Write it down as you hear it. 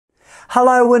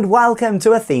Hello and welcome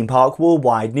to a Theme Park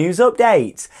Worldwide news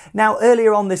update. Now,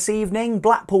 earlier on this evening,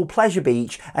 Blackpool Pleasure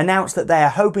Beach announced that they are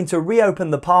hoping to reopen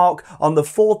the park on the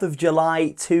 4th of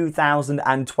July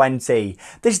 2020.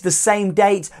 This is the same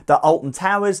date that Alton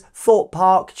Towers, Thorpe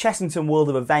Park, Chessington World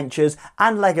of Adventures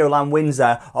and Legoland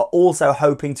Windsor are also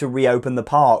hoping to reopen the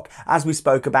park, as we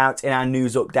spoke about in our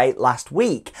news update last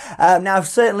week. Now,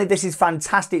 certainly this is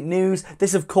fantastic news.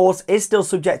 This, of course, is still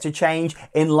subject to change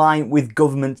in line with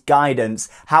government guidance.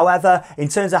 However, in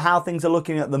terms of how things are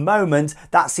looking at the moment,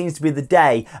 that seems to be the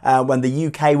day when the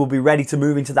UK will be ready to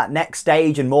move into that next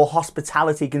stage and more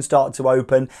hospitality can start to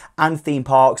open and theme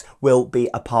parks will be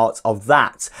a part of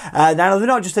that. Now, they've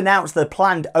not just announced the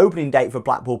planned opening date for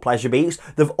Blackpool Pleasure Beach,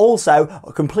 they've also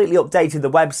completely updated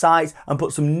the website and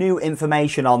put some new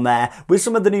information on there with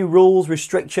some of the new rules,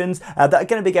 restrictions that are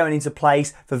going to be going into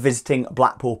place for visiting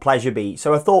Blackpool Pleasure Beach.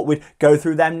 So I thought we'd go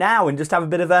through them now and just have a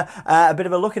bit of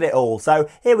a look at it all. So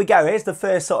here we go. Here's the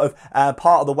first sort of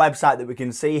part of the website that we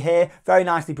can see here. Very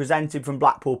nicely presented from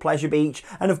Blackpool Pleasure Beach.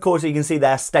 And of course, you can see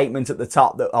their statement at the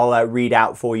top that I'll read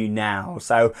out for you now.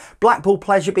 So Blackpool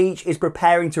Pleasure Beach is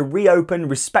preparing to reopen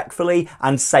respectfully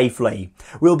and safely.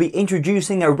 We'll be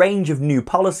introducing a range of new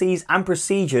policies and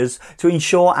procedures to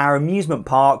ensure our amusement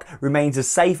park remains as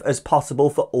safe as possible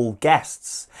for all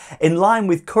guests. In line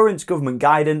with current government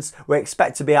guidance, we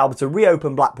expect to be able to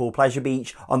reopen Blackpool Pleasure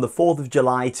Beach on the 4th of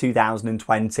July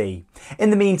 2020.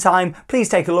 In the meantime, please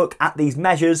take a look at these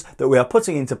measures that we are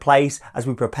putting into place as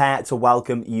we prepare to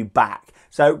welcome you back.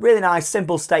 So really nice,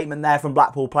 simple statement there from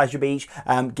Blackpool Pleasure Beach,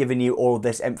 giving you all of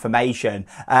this information.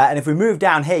 And if we move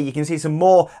down here, you can see some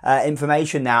more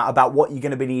information now about what you're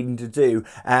going to be needing to do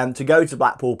to go to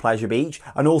Blackpool Pleasure Beach.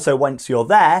 And also, once you're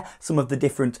there, some of the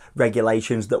different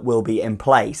regulations that will be in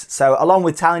place. So along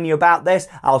with telling you about this,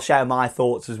 I'll share my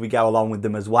thoughts as we go along with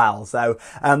them as well. So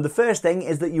the first thing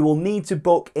is that you will need to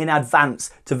book in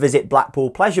advance to visit Blackpool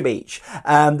Pleasure Beach.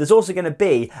 There's also going to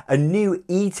be a new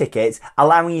e-ticket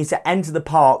allowing you to enter the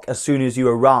park as soon as you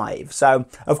arrive. So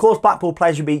of course, Blackpool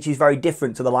Pleasure Beach is very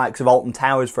different to the likes of Alton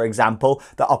Towers, for example,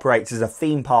 that operates as a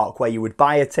theme park where you would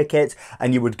buy a ticket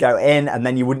and you would go in and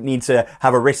then you wouldn't need to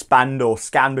have a wristband or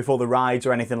scan before the rides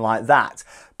or anything like that.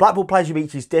 Blackpool Pleasure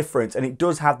Beach is different, and it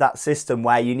does have that system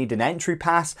where you need an entry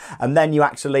pass and then you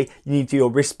need your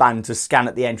wristband to scan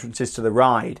at the entrances to the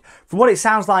ride. From what it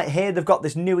sounds like here, they've got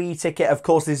this new e-ticket. Of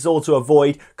course, this is all to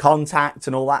avoid contact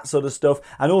and all that sort of stuff,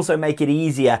 and also make it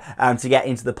easier to get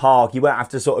into the park. You won't have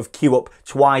to sort of queue up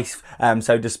twice,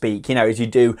 so to speak, you know, as you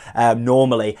do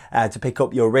normally to pick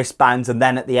up your wristbands and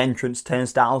then at the entrance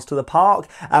turnstiles to the park.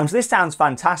 So this sounds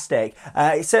fantastic.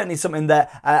 It's certainly something that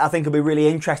I think will be really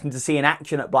interesting to see in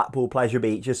action at Blackpool Pleasure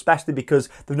Beach, especially because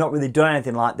they've not really done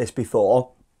anything like this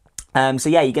before. So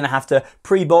yeah, you're going to have to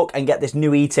pre-book and get this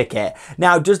new e-ticket.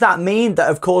 Now, does that mean that,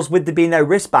 of course, with there being no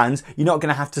wristbands, you're not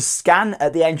going to have to scan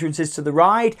at the entrances to the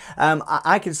ride?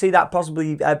 I can see that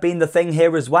possibly being the thing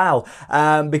here as well,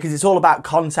 because it's all about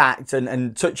contact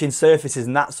and touching surfaces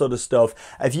and that sort of stuff.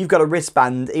 If you've got a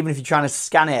wristband, even if you're trying to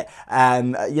scan it,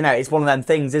 you know, it's one of them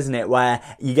things, isn't it, where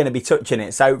you're going to be touching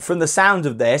it. So from the sound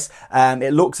of this,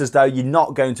 it looks as though you're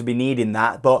not going to be needing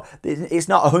that, but it's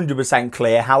not 100%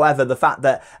 clear. However, the fact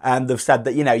that they've said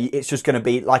that, you know, it's just going to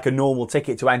be like a normal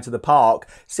ticket to enter the park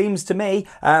seems to me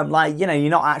like, you know,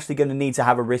 you're not actually going to need to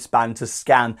have a wristband to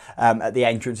scan at the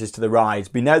entrances to the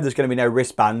rides. We know there's going to be no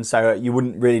wristband, so you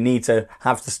wouldn't really need to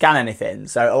have to scan anything.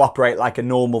 So it'll operate like a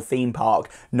normal theme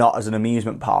park, not as an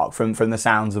amusement park from the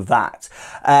sounds of that.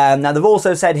 Now, they've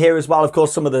also said here as well, of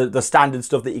course, some of the standard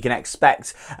stuff that you can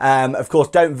expect. Of course,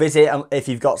 don't visit if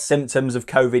you've got symptoms of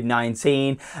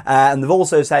COVID-19. And they've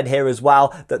also said here as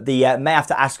well that they may have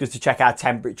to ask us to check our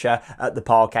temperature at the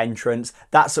park entrance.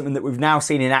 That's something that we've now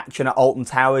seen in action at Alton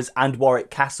Towers and Warwick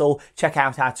Castle. Check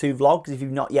out our two vlogs if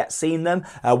you've not yet seen them.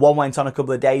 One went on a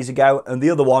couple of days ago and the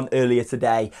other one earlier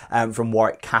today from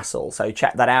Warwick Castle. So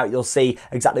check that out. You'll see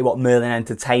exactly what Merlin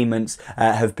Entertainments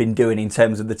have been doing in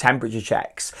terms of the temperature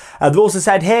checks. They've also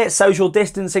said here, social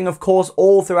distancing, of course,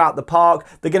 all throughout the park.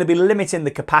 They're going to be limiting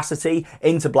the capacity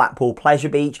into Blackpool Pleasure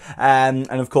Beach. And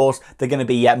of course, they're going to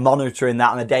be monitoring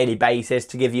that on a daily basis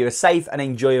to give you a safe and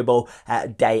enjoyable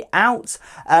day out.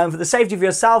 For the safety of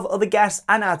yourself, other guests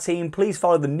and our team, please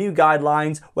follow the new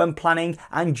guidelines when planning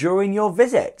and during your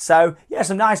visit. So yeah,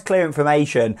 some nice clear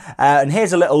information. And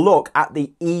here's a little look at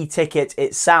the e-ticket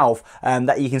itself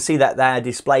that you can see that they're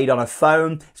displayed on a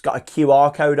phone. It's got a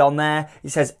QR code on there. It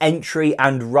says entry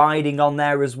and riding on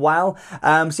there as well.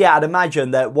 So yeah, I'd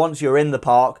imagine that once you're in the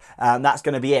park, that's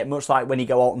going to be it. Much like when you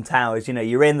go Alton Towers, you know,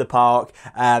 you're in the park,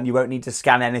 you won't need to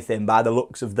scan anything by the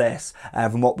looks of this,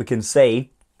 from what we can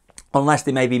see. Unless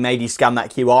they maybe made you scan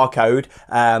that QR code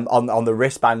on the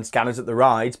wristband scanners at the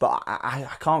rides, but I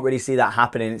can't really see that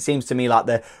happening. It seems to me like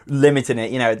they're limiting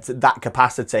it, you know, to that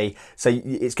capacity, so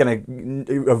it's going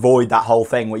to avoid that whole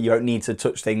thing where you don't need to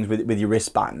touch things with your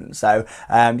wristband. So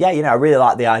yeah, you know, I really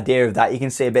like the idea of that. You can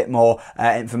see a bit more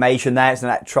information there. It's an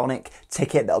electronic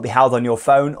ticket that'll be held on your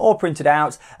phone or printed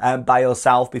out by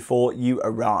yourself before you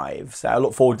arrive. So I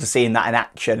look forward to seeing that in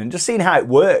action and just seeing how it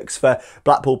works for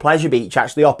Blackpool Pleasure Beach,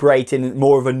 actually operating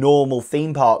more of a normal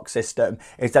theme park system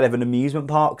instead of an amusement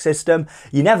park system.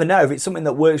 You never know, if it's something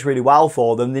that works really well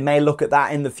for them, they may look at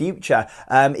that in the future,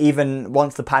 even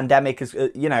once the pandemic has,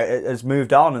 you know, has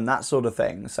moved on and that sort of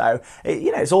thing. So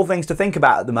you know, it's all things to think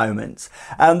about at the moment.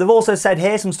 They've also said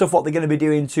here some stuff what they're going to be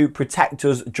doing to protect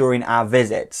us during our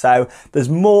visit. So there's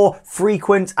more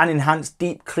frequent and enhanced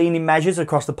deep cleaning measures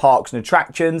across the parks and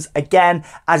attractions. Again,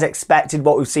 as expected,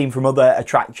 what we've seen from other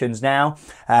attractions now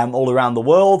all around the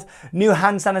world. New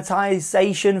hand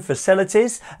sanitization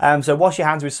facilities, so wash your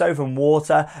hands with soap and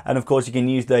water, and of course you can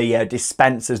use the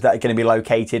dispensers that are going to be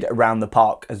located around the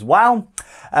park as well.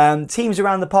 Teams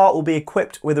around the park will be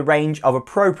equipped with a range of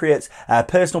appropriate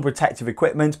personal protective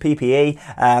equipment, PPE,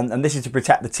 and this is to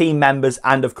protect the team members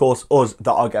and of course us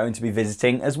that are going to be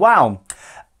visiting as well.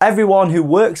 Everyone who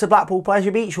works at Blackpool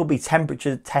Pleasure Beach will be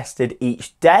temperature tested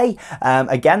each day.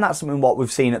 Again, that's something what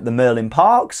we've seen at the Merlin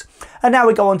parks. And now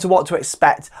we go on to what to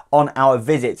expect on our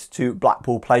visit to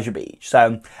Blackpool Pleasure Beach.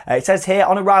 So it says here,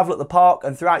 on arrival at the park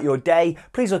and throughout your day,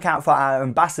 please look out for our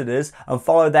ambassadors and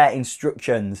follow their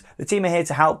instructions. The team are here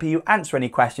to help you answer any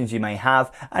questions you may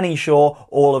have and ensure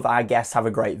all of our guests have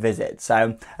a great visit.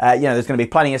 So, you know, there's going to be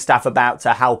plenty of staff about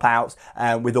to help out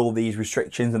with all these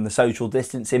restrictions and the social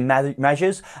distancing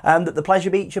measures that the Pleasure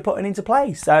Beach are putting into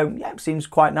place. So yeah, it seems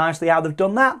quite nicely how they've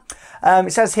done that.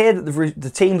 It says here that the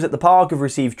teams at the park have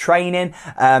received training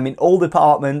in all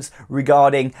departments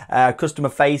regarding customer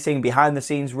facing, behind the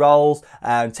scenes roles.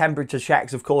 Temperature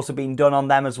checks of course have been done on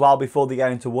them as well before they go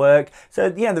into work. So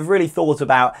you know, they've really thought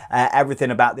about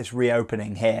everything about this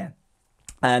reopening here.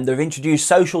 And they've introduced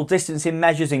social distancing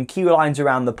measures in queue lines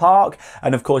around the park,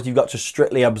 and of course you've got to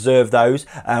strictly observe those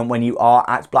when you are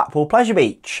at Blackpool Pleasure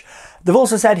Beach. They've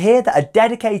also said here that a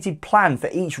dedicated plan for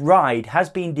each ride has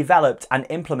been developed and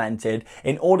implemented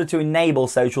in order to enable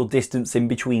social distancing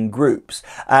between groups.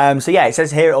 So yeah, it says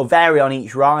here it'll vary on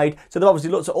each ride. So they've obviously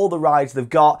looked at all the rides they've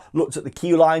got, looked at the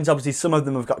queue lines. Obviously some of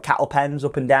them have got cattle pens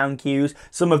up and down queues.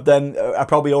 Some of them are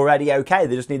probably already okay.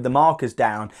 They just need the markers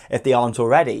down if they aren't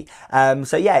already.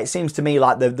 So yeah, it seems to me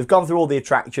like they've gone through all the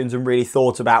attractions and really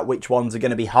thought about which ones are going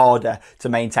to be harder to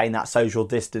maintain that social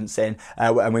distancing.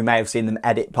 And we may have seen them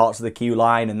edit parts of the queue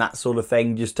line and that sort of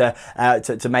thing just to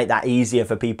make that easier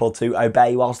for people to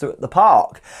obey whilst they're at the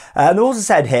park. And they also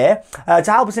said here, to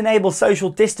help us enable social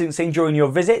distancing during your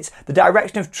visit, the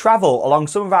direction of travel along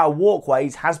some of our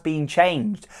walkways has been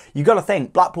changed. You've got to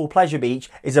think, Blackpool Pleasure Beach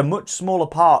is a much smaller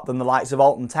park than the likes of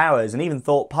Alton Towers and even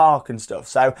Thorpe Park and stuff.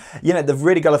 So, you know, they've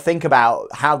really got to think about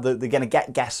how they're going to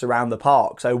get guests around the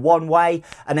park. So one way,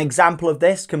 an example of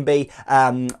this can be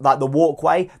like the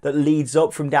walkway that leads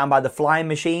up from down by the flying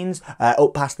machines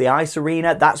up past the ice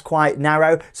arena. That's quite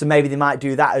narrow, so maybe they might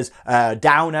do that as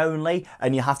down only,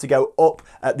 and you have to go up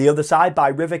at the other side by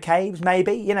river caves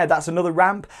maybe. You know, that's another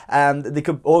ramp. They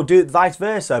could, or do it vice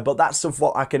versa, but that's stuff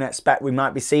what I can expect we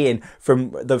might be seeing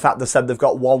from the fact they said they've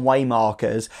got one-way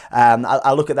markers.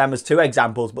 I look at them as two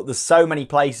examples, but there's so many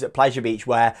places at Pleasure Beach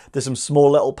where there's some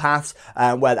small little paths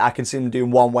where I can see them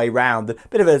doing one-way round. A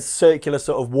bit of a circular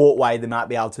sort of walkway they might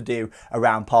be able to do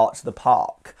around parts of the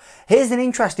park. Here's an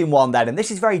interesting one then, and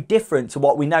this is very different to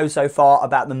what we know so far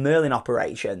about the Merlin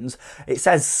operations. It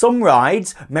says some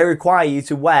rides may require you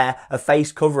to wear a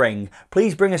face covering.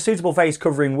 Please bring a suitable face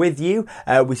covering with you.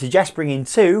 We suggest bringing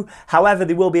two. However,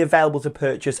 they will be available to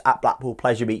purchase at Blackpool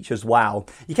Pleasure Beach as well.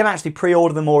 You can actually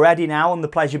pre-order them already now on the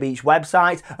Pleasure Beach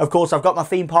website. Of course, I've got my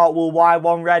theme park worldwide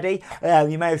one ready.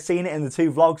 You may have seen it in the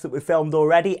two vlogs that we filmed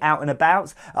already out and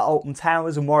about at Alton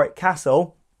Towers and Warwick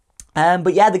Castle.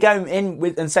 But yeah, they're going in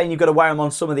with and saying you've got to wear them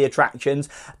on some of the attractions.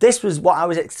 This was what I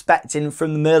was expecting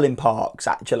from the Merlin parks,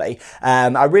 actually.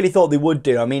 I really thought they would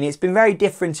do. I mean, it's been very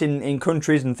different in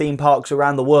countries and theme parks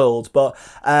around the world, but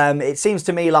it seems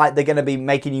to me like they're going to be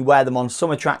making you wear them on some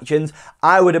attractions.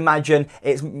 I would imagine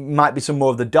it might be some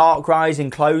more of the dark rides,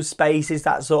 enclosed spaces,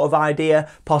 that sort of idea,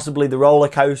 possibly the roller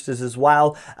coasters as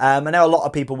well. I know a lot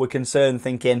of people were concerned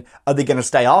thinking, are they going to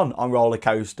stay on roller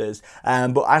coasters?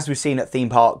 But as we've seen at theme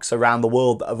parks around the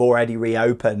world that have already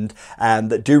reopened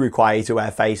that do require you to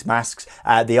wear face masks.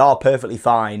 They are perfectly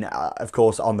fine, of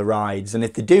course, on the rides. And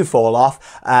if they do fall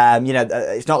off, you know,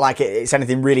 it's not like it's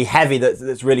anything really heavy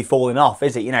that's really falling off,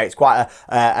 is it? You know, it's quite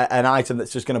an item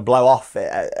that's just going to blow off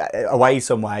away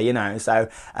somewhere, you know, so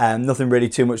nothing really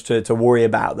too much to worry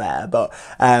about there. But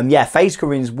yeah, face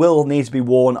coverings will need to be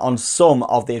worn on some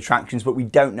of the attractions, but we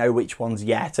don't know which ones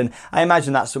yet. And I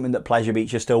imagine that's something that Pleasure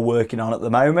Beach are still working on at the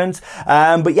moment.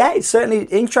 But yeah, it's certainly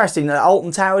interesting. At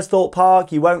Alton Towers Thorpe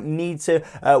Park, you won't need to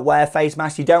wear face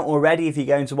masks. You don't already if you're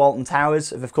going to Alton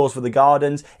Towers. Of course, for the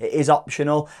gardens, it is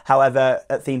optional. However,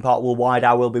 at Theme Park Worldwide,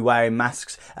 I will be wearing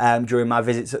masks during my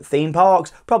visits at theme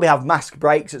parks. Probably have mask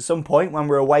breaks at some point when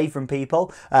we're away from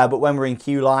people. But when we're in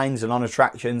queue lines and on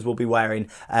attractions, we'll be wearing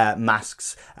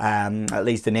masks, at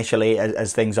least initially,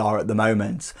 as things are at the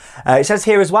moment. It says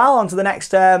here as well, on to the next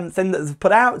thing that they've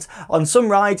put out. On some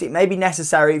rides, it may be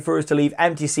necessary for us to leave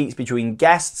empty seats between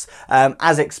guests.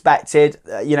 As expected,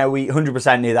 you know, we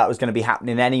 100% knew that was going to be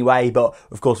happening anyway, but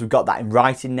of course we've got that in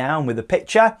writing now and with a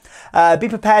picture. Be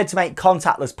prepared to make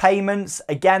contactless payments.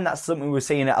 Again, that's something we're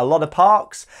seeing at a lot of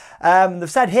parks. They've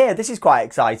said here, this is quite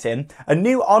exciting, a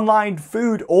new online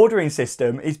food ordering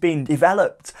system is being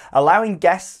developed, allowing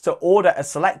guests to order a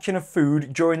selection of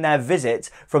food during their visit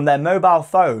from their mobile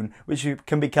phone, which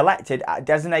can be collected at a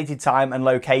designated time and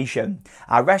location.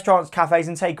 Our restaurants, cafes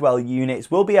and takeaway units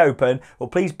will be open,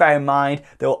 but please bear in mind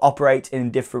they will operate in a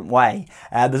different way.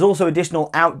 There's also additional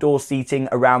outdoor seating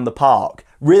around the park.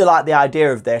 Really like the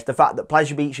idea of this, the fact that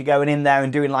Pleasure Beach are going in there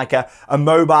and doing like a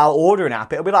mobile ordering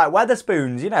app. It'll be like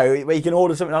Wetherspoons, you know, where you can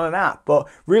order something on an app. But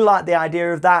really like the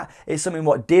idea of that. It's something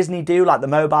what Disney do, like the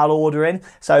mobile ordering.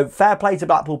 So fair play to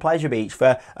Blackpool Pleasure Beach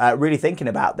for really thinking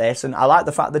about this. And I like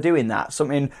the fact they're doing that,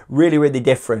 something really, really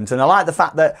different. And I like the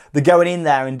fact that they're going in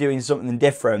there and doing something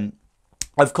different.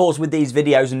 Of course, with these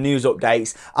videos and news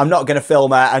updates, I'm not going to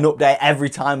film an update every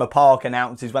time a park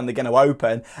announces when they're going to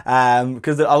open,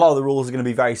 because a lot of the rules are going to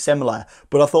be very similar.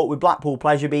 But I thought with Blackpool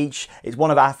Pleasure Beach, it's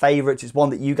one of our favourites. It's one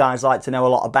that you guys like to know a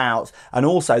lot about. And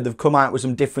also, they've come out with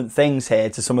some different things here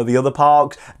to some of the other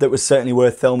parks that was certainly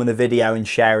worth filming a video and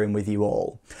sharing with you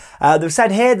all. They've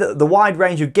said here that the wide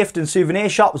range of gift and souvenir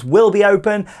shops will be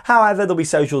open. However, there'll be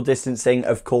social distancing,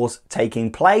 of course,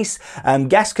 taking place.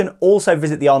 Guests can also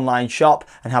visit the online shop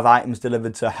and have items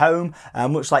delivered to home.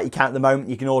 Much like you can at the moment,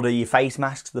 you can order your face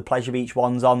masks, the Pleasure Beach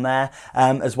ones on there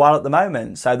as well at the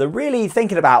moment. So they're really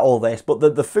thinking about all this, but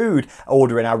the food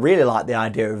ordering, I really like the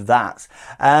idea of that.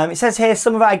 It says here,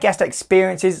 some of our guest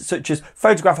experiences, such as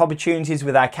photograph opportunities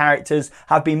with our characters,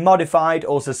 have been modified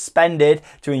or suspended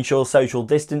to ensure social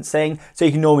distancing. So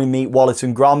you can normally meet Wallace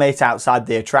and Gromit outside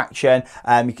the attraction.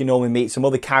 You can normally meet some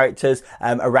other characters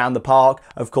around the park.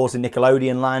 Of course, in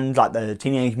Nickelodeon land, like the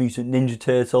Teenage Mutant Ninja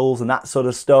Turtles and that sort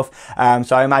of stuff.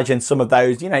 So I imagine some of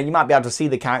those, you know, you might be able to see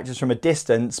the characters from a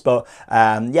distance, but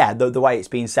yeah, the way it's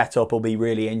been set up will be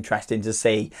really interesting to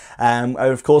see. And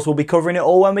of course, we'll be covering it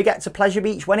all when we get to Pleasure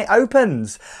Beach when it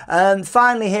opens. And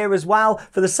finally here as well,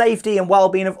 for the safety and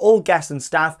well-being of all guests and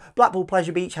staff, Blackpool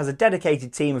Pleasure Beach has a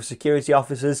dedicated team of security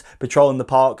officers patrolling the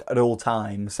park at all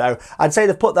times. So I'd say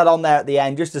they've put that on there at the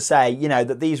end just to say, you know,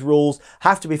 that these rules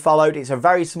have to be followed. It's a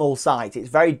very small site. It's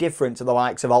very different to the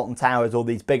likes of Alton Towers or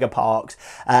these bigger parks.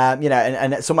 You know,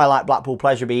 and somewhere like Blackpool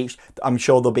Pleasure Beach, I'm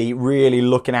sure they'll be really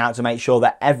looking out to make sure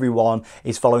that everyone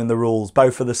is following the rules,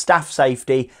 both for the staff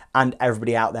safety and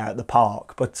everybody out there at the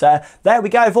park. But there we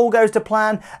go. If all goes to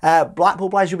plan, Blackpool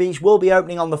Pleasure Beach will be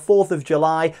opening on the 4th of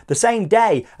July, the same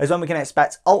day as when we can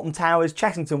expect Alton Towers,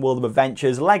 Chessington World of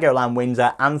Adventures, Legoland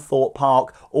Windsor and Thorpe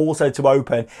Park also to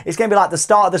open. It's going to be like the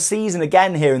start of the season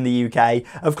again here in the UK.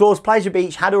 Of course, Pleasure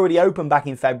Beach had already opened back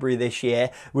in February this year.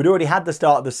 We'd already had the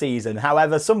start of the season.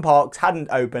 However, some parks hadn't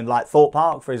opened, like Thorpe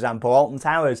Park, for example, Alton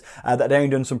Towers, that had only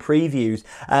done some previews.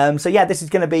 So yeah, this is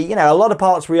going to be, you know, a lot of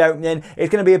parks reopening. It's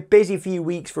going to be a busy few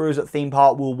weeks for us at Theme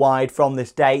Park Worldwide from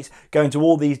this date, going to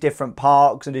all these different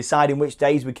parks and deciding which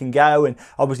days we can go and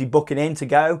obviously booking in to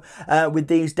go with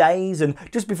these days. And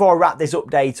just before I wrap this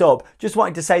update up, just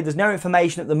wanted to say there's no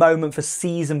information at the moment for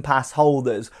season pass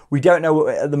holders. We don't know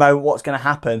at the moment what's going to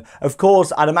happen. Of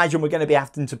course, I'd imagine we're going to be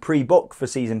having to pre-book for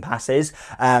season passes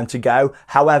to go.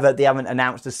 However, they haven't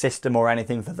announced a system or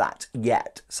anything for that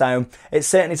yet. So it's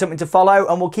certainly something to follow,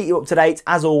 and we'll keep you up to date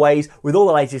as always with all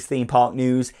the latest theme park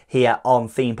news here on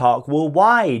Theme Park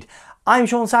Worldwide. I'm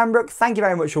Sean Sandbrook. Thank you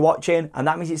very much for watching, and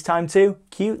that means it's time to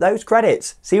cue those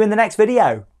credits. See you in the next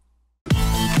video.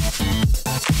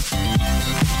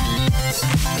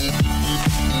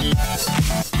 We'll be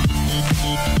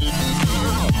right back.